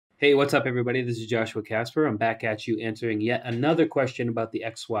Hey, what's up, everybody? This is Joshua Casper. I'm back at you answering yet another question about the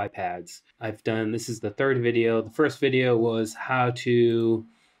XY pads. This is the third video. The first video was how to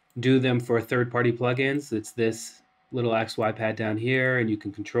do them for third-party plugins. It's this little XY pad down here, and you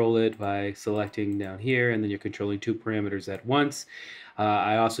can control it by selecting down here, and then you're controlling two parameters at once.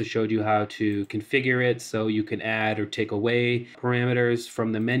 I also showed you how to configure it so you can add or take away parameters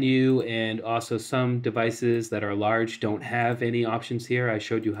from the menu, and also some devices that are large don't have any options here. I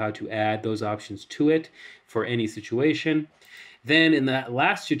showed you how to add those options to it for any situation. Then in that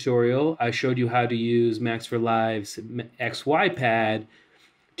last tutorial, I showed you how to use Max for Live's XY pad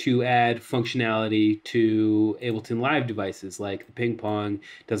to add functionality to Ableton Live devices. Like the ping pong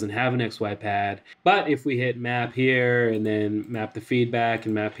doesn't have an XY pad, but if we hit map here and then map the feedback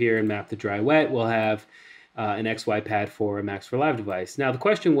and map here and map the dry wet, we'll have an XY pad for a Max for Live device. Now the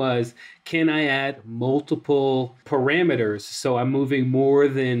question was, can I add multiple parameters so I'm moving more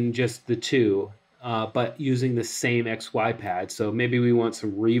than just the two? But using the same XY pad. So maybe we want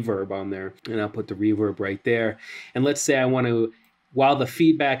some reverb on there, and I'll put the reverb right there. And let's say I want to, while the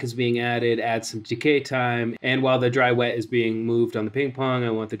feedback is being added, add some decay time, and while the dry wet is being moved on the ping pong, I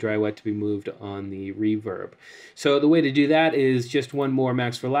want the dry wet to be moved on the reverb. So the way to do that is just one more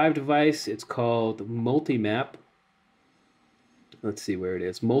Max for Live device. It's called Multimap. Let's see where it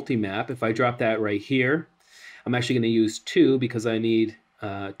is. Multimap. If I drop that right here, I'm actually going to use two because I need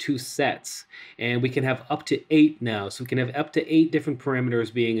two sets, and we can have up to 8 now. So we can have up to 8 different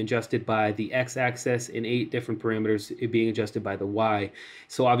parameters being adjusted by the x-axis and 8 different parameters being adjusted by the y.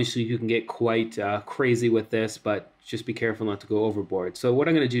 So obviously you can get quite crazy with this, but just be careful not to go overboard. So what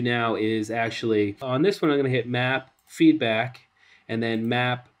I'm going to do now is actually, on this one I'm going to hit map feedback and then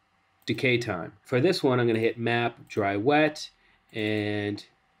map decay time. For this one I'm going to hit map dry wet and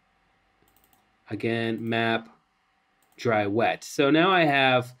again map dry wet. So now I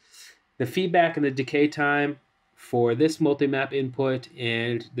have the feedback and the decay time for this multi-map input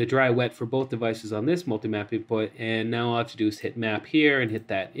and the dry wet for both devices on this multi-map input. And now all I have to do is hit map here and hit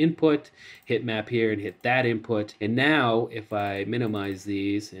that input, hit map here and hit that input. And now if I minimize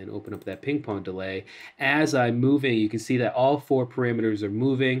these and open up that ping pong delay, as I'm moving, you can see that all 4 parameters are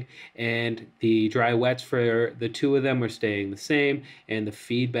moving, and the dry wets for the 2 of them are staying the same, and the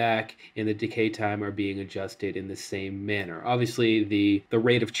feedback and the decay time are being adjusted in the same manner. Obviously the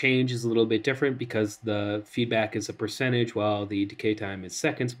rate of change is a little bit different because the feedback is a percentage while the decay time is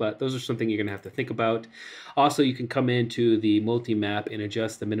seconds, but those are something you're going to have to think about. Also, you can come into the multi-map and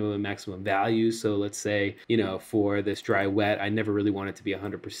adjust the minimum and maximum values. So let's say, for this dry wet, I never really want it to be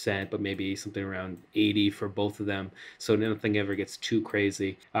 100%, but maybe something around 80 for both of them, so nothing ever gets too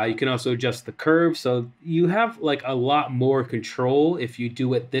crazy. You can also adjust the curve, so you have like a lot more control if you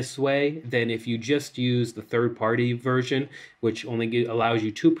do it this way than if you just use the third-party version, which only allows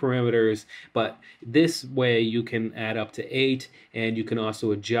you 2 parameters. But this way you can add up to 8, and you can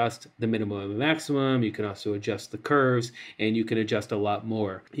also adjust the minimum and maximum. You can also adjust the curves, and you can adjust a lot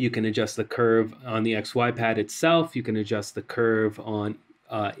more. You can adjust the curve on the XY pad itself. You can adjust the curve on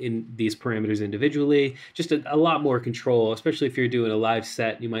in these parameters individually. Just a lot more control, especially if you're doing a live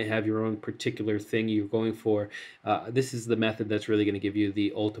set. You might have your own particular thing you're going for. This is the method that's really going to give you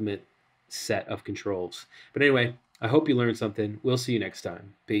the ultimate set of controls. But anyway, I hope you learned something. We'll see you next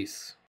time. Peace.